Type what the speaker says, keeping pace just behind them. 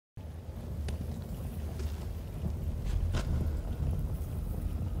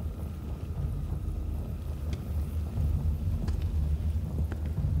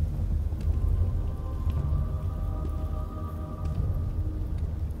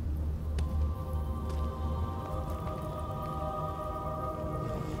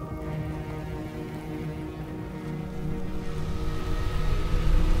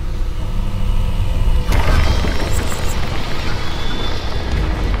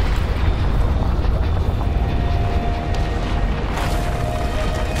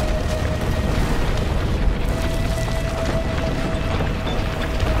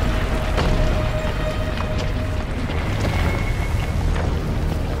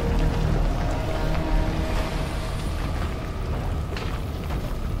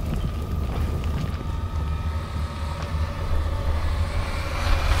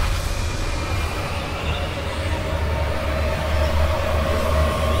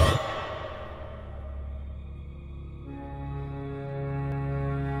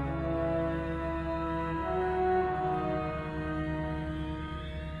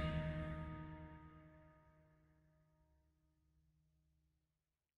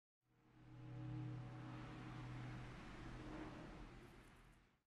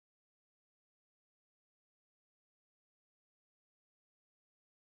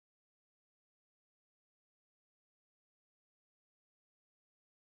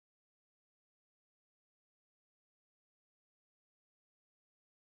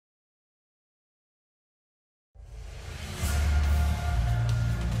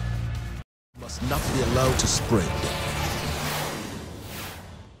must not be allowed to spread.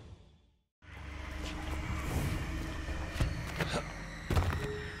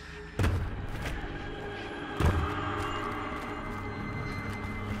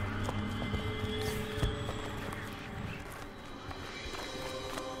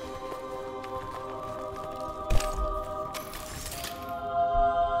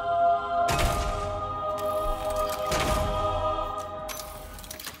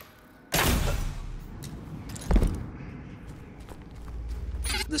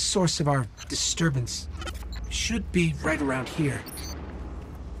 The source of our disturbance should be right around here.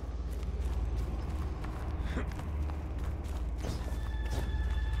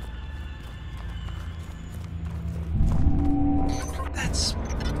 That's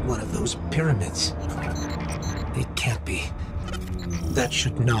one of those pyramids. It can't be. That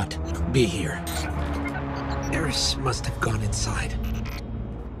should not be here. Eris must have gone inside.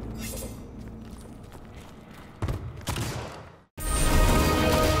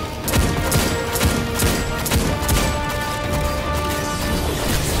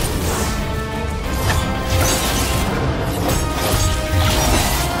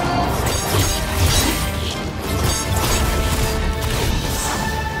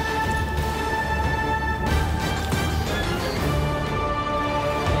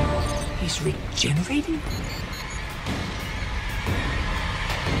 Regenerating?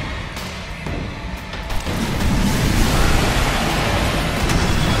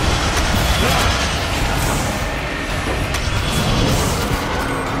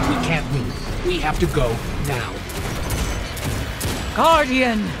 We can't leave. We have to go now.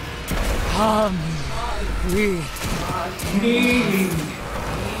 Guardian, come. We need.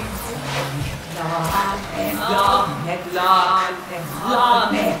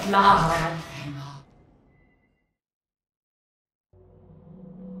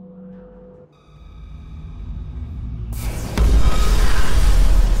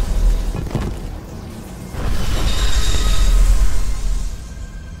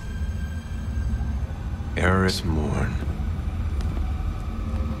 Eris Morn.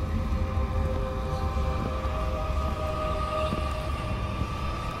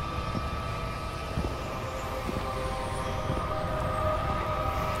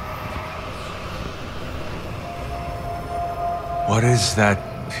 What is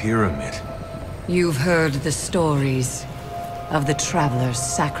that pyramid? You've heard the stories of the Traveler's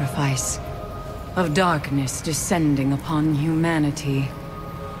sacrifice, of darkness descending upon humanity.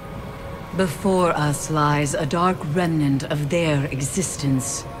 Before us lies a dark remnant of their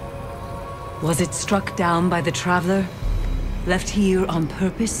existence. Was it struck down by the Traveler? Left here on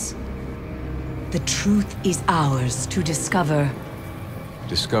purpose? The truth is ours to discover.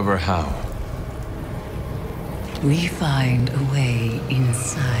 Discover how? We find a way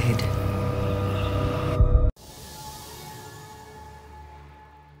inside.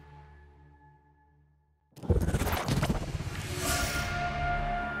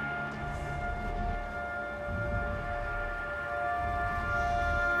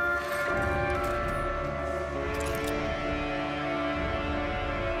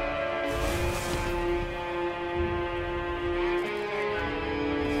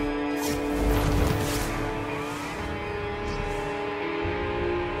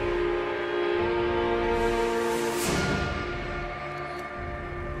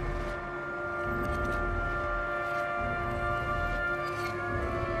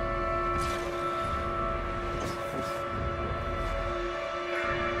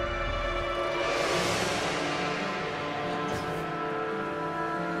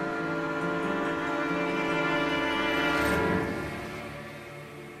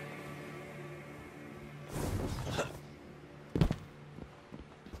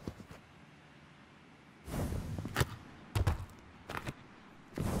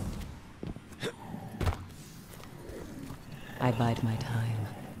 I bide my time.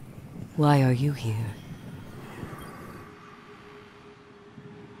 Why are you here?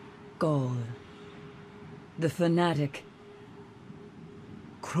 Gaul. The fanatic.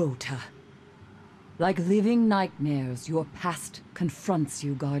 Crota. Like living nightmares, your past confronts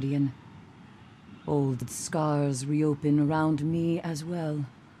you, Guardian. Old scars reopen around me as well.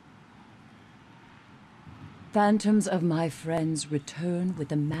 Phantoms of my friends return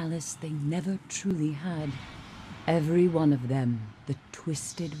with a malice they never truly had. Every one of them, the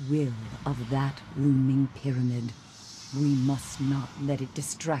twisted will of that looming pyramid. We must not let it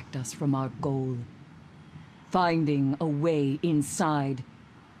distract us from our goal. Finding a way inside.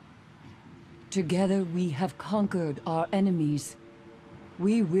 Together we have conquered our enemies.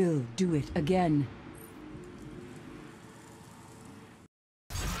 We will do it again.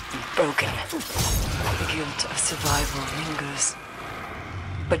 broken. The guilt of survival lingers.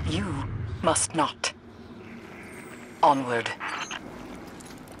 But you must not. Onward.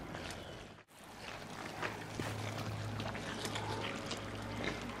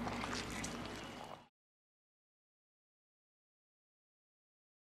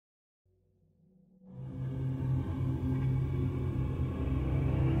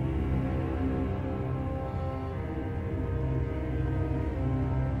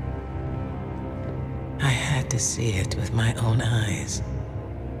 I had to see it with my own eyes.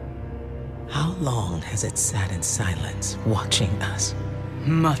 How long has it sat in silence, watching us?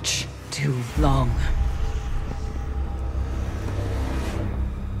 Much too long.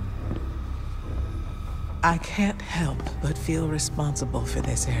 I can't help but feel responsible for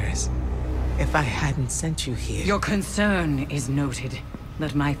this, Eris. If I hadn't sent you here... Your concern is noted,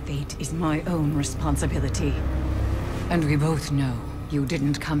 that my fate is my own responsibility. And we both know you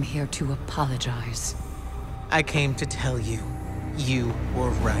didn't come here to apologize. I came to tell you, you were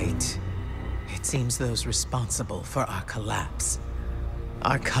right. It seems those responsible for our collapse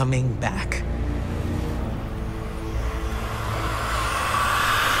are coming back.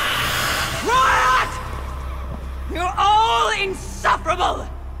 Riot! You're all insufferable!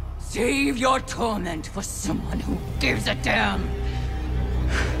 Save your torment for someone who gives a damn!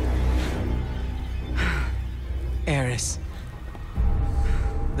 Eris,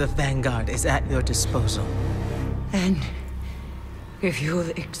 the Vanguard is at your disposal. And if you'll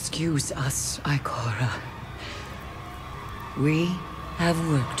excuse us, Ikora, we have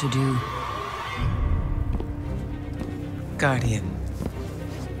work to do. Guardian,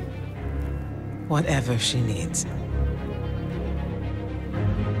 whatever she needs.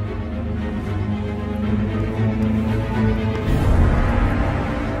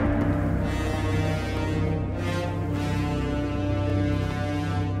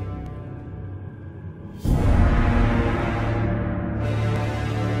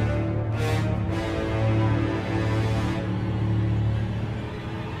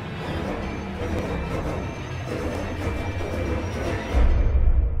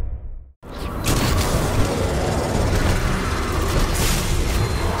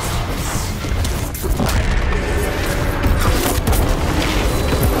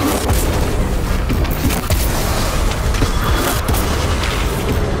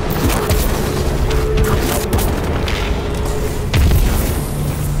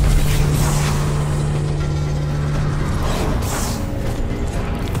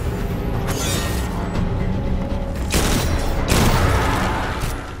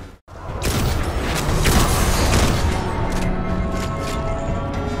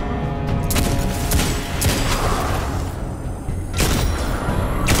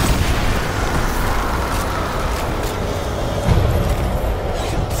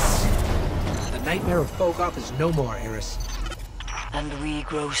 Nightmare of Bogoth is no more, Eris. And we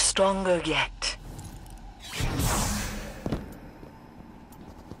grow stronger yet.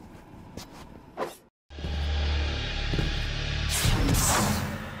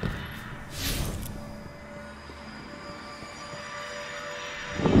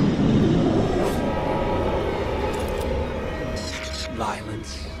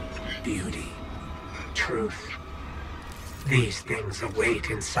 Violence, beauty, truth. These things await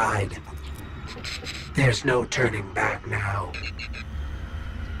inside. There's no turning back now.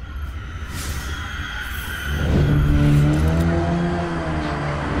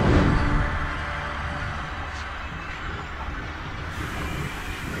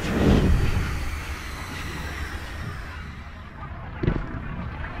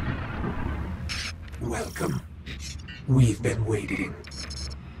 Welcome. We've been waiting.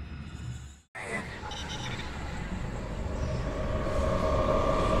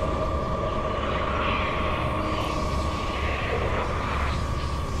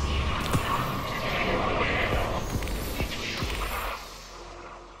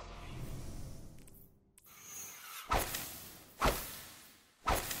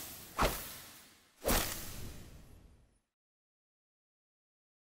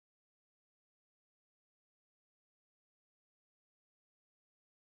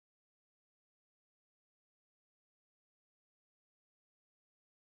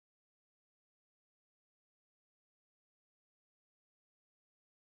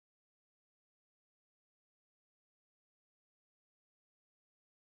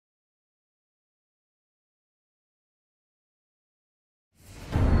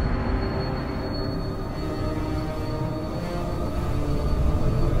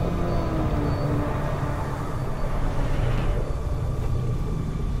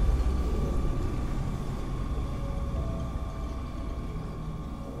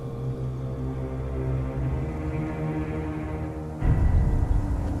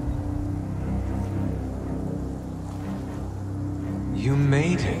 You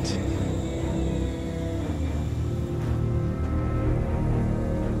made it.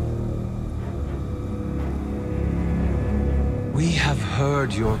 We have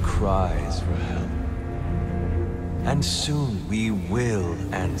heard your cries for help. And soon we will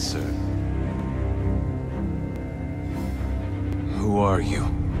answer. Who are you?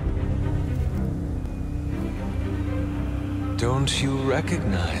 Don't you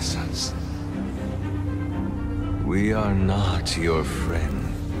recognize us? We are not your friend.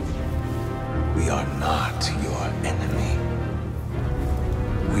 We are not your enemy.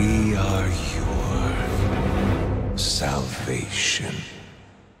 We are your salvation.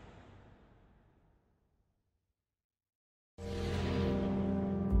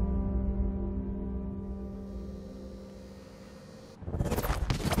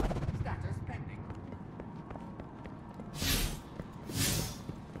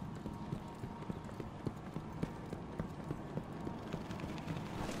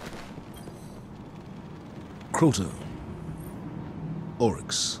 Crota,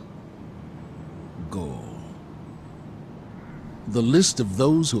 Oryx, Gaul. The list of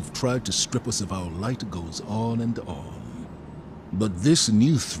those who have tried to strip us of our light goes on and on. But this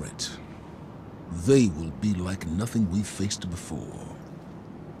new threat, they will be like nothing we've faced before.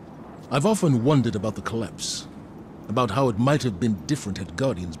 I've often wondered about the collapse, about how it might have been different had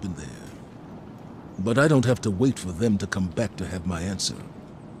Guardians been there. But I don't have to wait for them to come back to have my answer.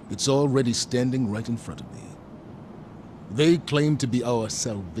 It's already standing right in front of me. They claim to be our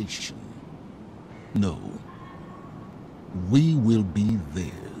salvation. No. We will be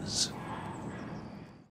theirs.